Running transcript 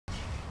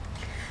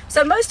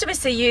So most of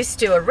us are used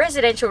to a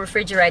residential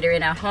refrigerator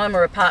in our home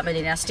or apartment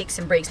in our sticks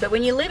and bricks, but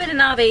when you live in an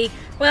RV,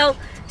 well,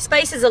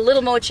 space is a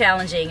little more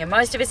challenging and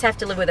most of us have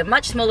to live with a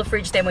much smaller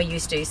fridge than we're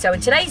used to. So in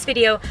today's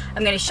video,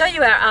 I'm going to show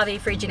you our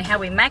RV fridge and how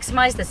we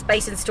maximize the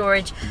space and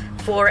storage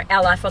for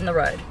our life on the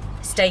road.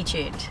 Stay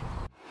tuned.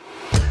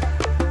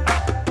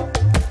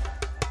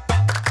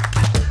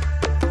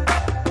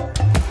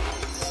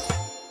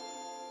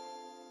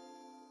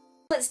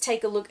 Let's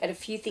take a look at a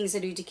few things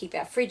to do to keep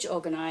our fridge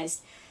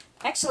organized.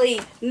 Actually,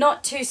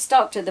 not too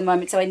stocked at the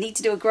moment, so I need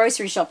to do a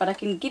grocery shop, but I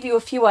can give you a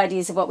few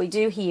ideas of what we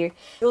do here.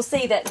 You'll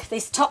see that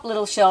this top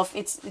little shelf,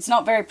 it's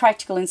not very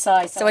practical in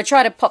size, so I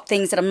try to pop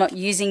things that I'm not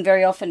using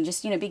very often,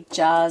 just, you know, big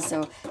jars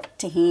or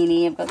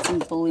tahini. I've got some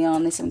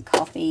bouillon, there's some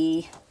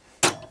coffee,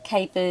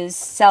 capers,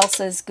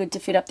 salsa's good to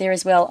fit up there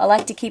as well. I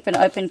like to keep an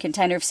open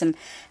container of some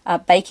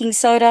baking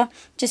soda,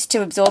 just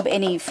to absorb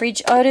any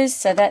fridge odors,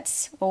 so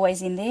that's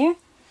always in there.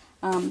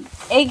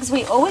 Eggs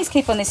we always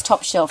keep on this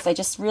top shelf. They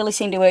just really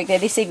seem to work there.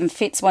 This even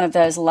fits one of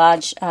those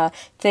large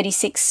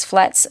 36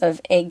 flats of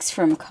eggs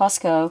from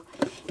Costco.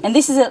 And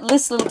this is at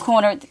this little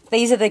corner.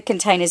 These are the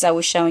containers I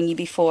was showing you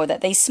before, that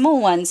these small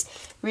ones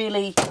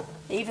really,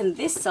 even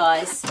this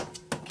size,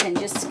 can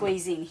just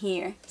squeeze in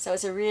here. So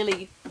it's a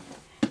really,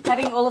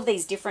 having all of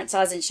these different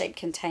size and shape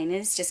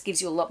containers just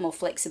gives you a lot more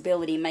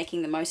flexibility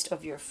making the most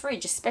of your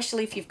fridge,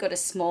 especially if you've got a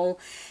small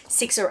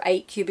 6 or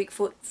 8 cubic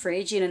foot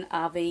fridge in an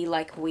RV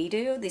like we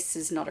do. This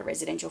is not a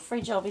residential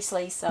fridge,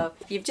 obviously, so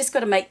you've just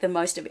got to make the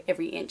most of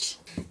every inch.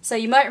 So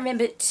you might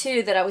remember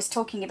too that I was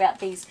talking about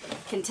these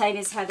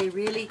containers, how they're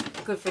really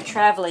good for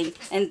traveling,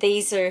 and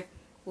these are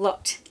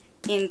locked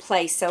in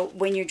place. So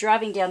when you're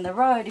driving down the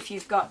road, if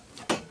you've got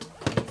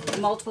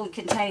multiple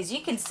containers,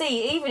 you can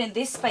see even in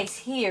this space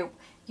here,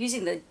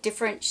 using the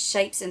different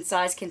shapes and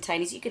size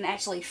containers, you can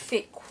actually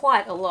fit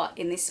quite a lot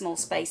in this small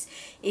space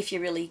if you're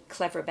really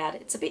clever about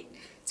it. It's a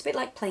bit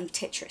like playing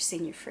Tetris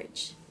in your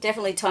fridge.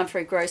 Definitely time for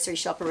a grocery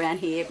shop around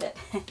here, but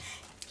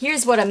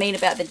here's what I mean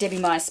about the Debbie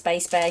Meyer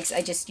space bags.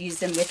 I just use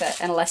them with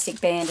an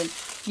elastic band, and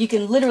you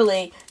can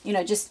literally, you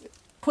know, just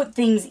put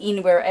things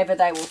in wherever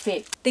they will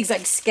fit. Things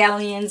like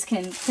scallions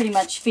can pretty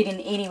much fit in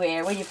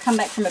anywhere. When you've come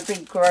back from a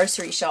big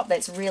grocery shop,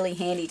 that's really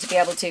handy to be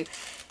able to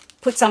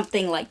put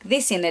something like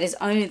this in that is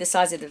only the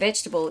size of the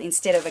vegetable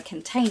instead of a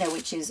container,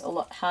 which is a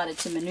lot harder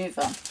to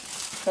maneuver.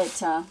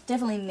 But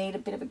definitely need a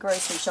bit of a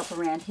grocery shop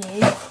around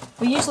here.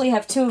 We usually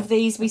have 2 of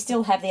these. We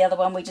still have the other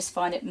one. We just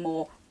find it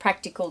more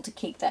practical to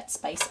keep that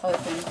space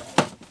open.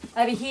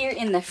 Over here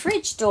in the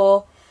fridge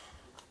door,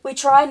 we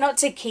try not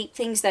to keep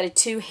things that are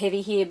too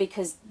heavy here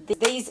because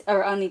these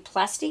are only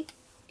plastic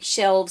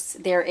shelves.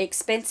 They're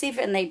expensive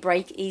and they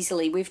break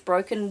easily. We've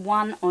broken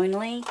one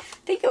only.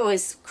 I think it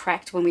was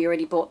cracked when we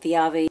already bought the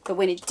RV, but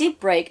when it did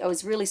break, I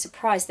was really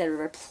surprised that a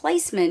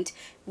replacement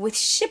with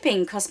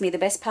shipping cost me the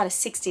best part of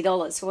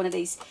 $60 for one of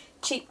these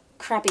cheap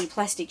crappy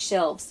plastic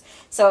shelves.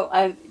 So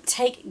I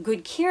take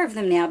good care of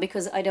them now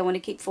because I don't want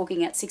to keep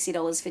forking out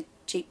 $60 for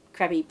cheap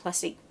crappy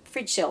plastic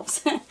fridge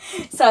shelves.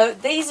 So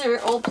these are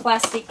all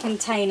plastic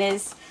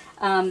containers.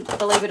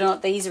 Believe it or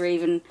not, these are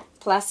even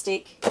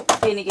plastic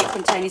vinegar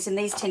containers, and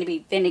these tend to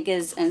be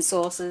vinegars and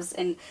sauces,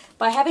 and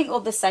by having all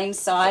the same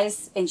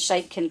size and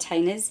shape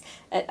containers,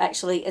 it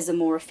actually is a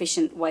more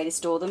efficient way to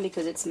store them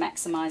because it's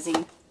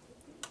maximizing,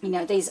 you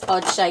know, these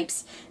odd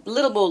shapes. A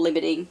little more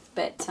limiting,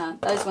 but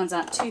those ones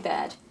aren't too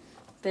bad.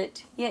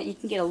 But yeah, you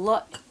can get a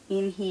lot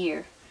in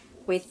here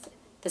with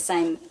the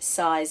same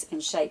size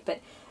and shape. But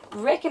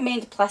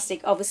recommend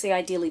plastic, obviously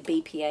ideally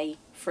BPA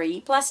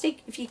free plastic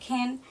if you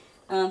can.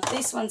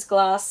 This one's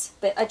glass,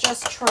 but I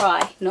just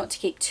try not to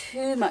keep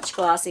too much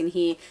glass in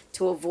here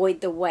to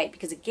avoid the weight,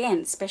 because again,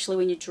 especially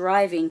when you're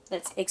driving,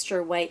 that's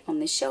extra weight on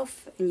the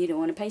shelf and you don't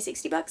want to pay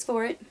 $60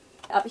 for it.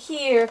 Up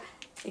here,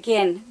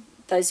 again,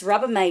 those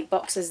Rubbermaid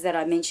boxes that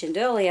I mentioned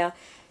earlier,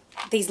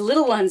 these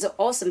little ones are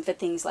awesome for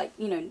things like,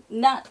 you know,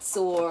 nuts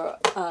or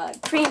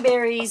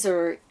cranberries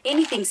or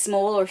anything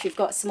small, or if you've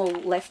got small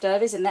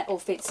leftovers, and that all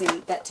fits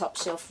in that top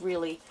shelf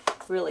really,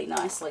 really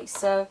nicely.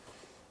 So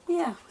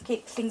yeah,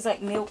 keep things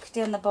like milk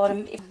down the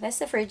bottom. That's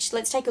the fridge.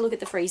 Let's take a look at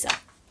the freezer.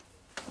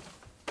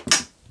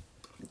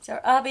 So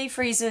our RV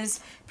freezer's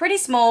pretty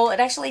small. It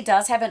actually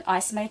does have an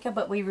ice maker,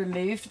 but we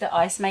removed the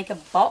ice maker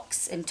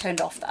box and turned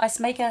off the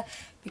ice maker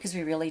because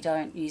we really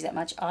don't use that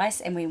much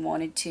ice and we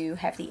wanted to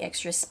have the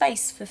extra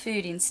space for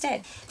food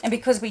instead. And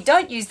because we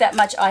don't use that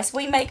much ice,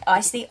 we make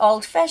ice the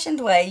old-fashioned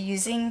way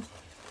using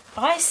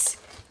ice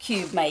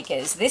cube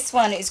makers. This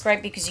one is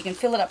great because you can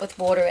fill it up with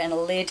water and a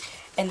lid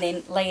and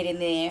then lay it in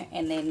there,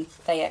 and then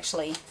they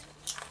actually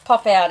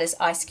pop out as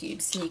ice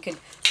cubes. And you could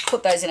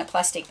put those in a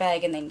plastic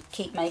bag and then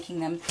keep making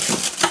them.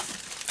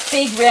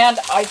 Big round.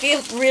 I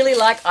really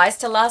like ice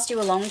to last you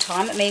a long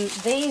time. I mean,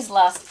 these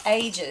last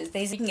ages.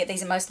 You can get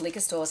these in most liquor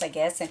stores, I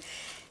guess.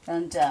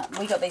 And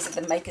we got these at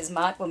the Maker's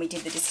Mark when we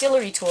did the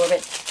distillery tour.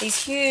 But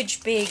these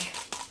huge, big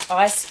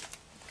ice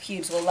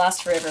cubes will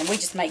last forever, and we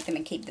just make them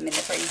and keep them in the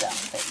freezer.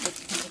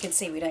 But you can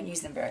see we don't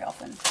use them very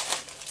often.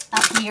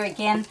 Up here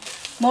again,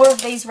 more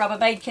of these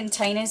Rubbermaid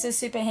containers are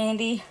super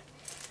handy.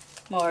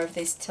 more of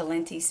this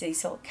Talenti sea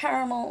salt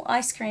caramel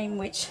ice cream,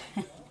 which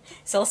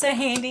is also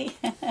handy.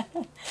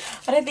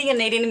 I don't think I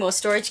need any more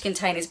storage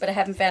containers, but I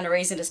haven't found a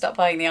reason to stop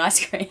buying the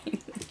ice cream.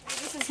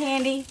 This is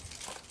handy.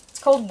 It's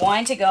called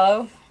Wine to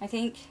Go, I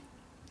think.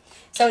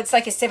 So it's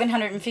like a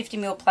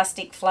 750ml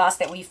plastic flask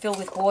that we fill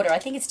with water. I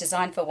think it's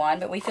designed for wine,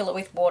 but we fill it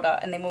with water,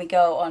 and then when we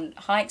go on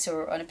hikes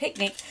or on a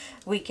picnic,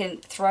 we can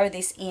throw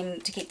this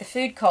in to keep the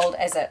food cold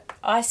as an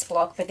ice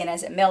block, but then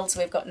as it melts,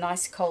 we've got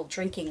nice cold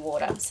drinking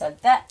water. So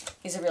that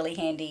is a really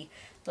handy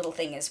little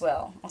thing as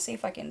well. I'll see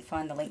if I can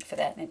find the link for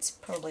that. It's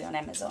probably on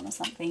Amazon or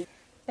something.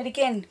 But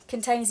again,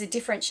 containers of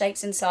different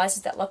shapes and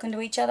sizes that lock into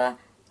each other.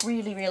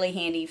 Really, really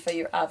handy for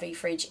your RV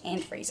fridge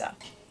and freezer.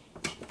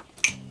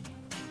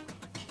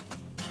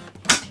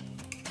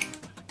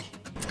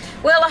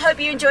 Well, I hope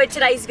you enjoyed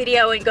today's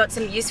video and got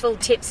some useful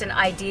tips and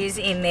ideas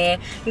in there.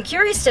 I'm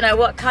curious to know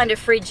what kind of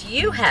fridge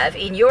you have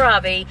in your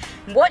RV,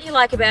 what you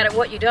like about it,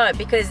 what you don't,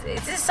 because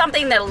this is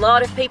something that a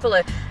lot of people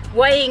are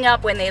weighing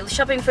up when they're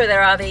shopping for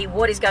their RV,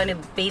 what is going to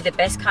be the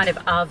best kind of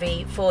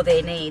RV for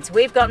their needs.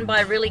 We've gotten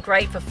by really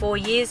great for 4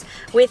 years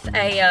with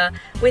a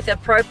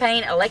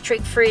propane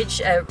electric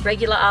fridge, a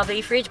regular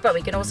RV fridge, but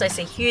we can also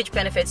see huge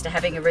benefits to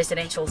having a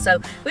residential.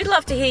 So we'd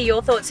love to hear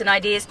your thoughts and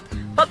ideas.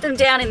 Pop them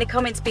down in the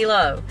comments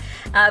below.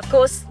 Of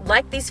course,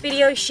 like this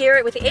video, share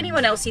it with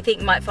anyone else you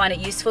think might find it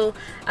useful.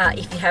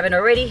 If you haven't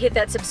already, hit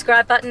that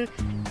subscribe button,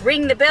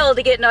 ring the bell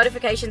to get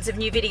notifications of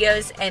new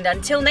videos, and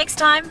until next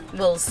time,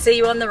 we'll see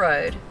you on the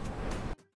road.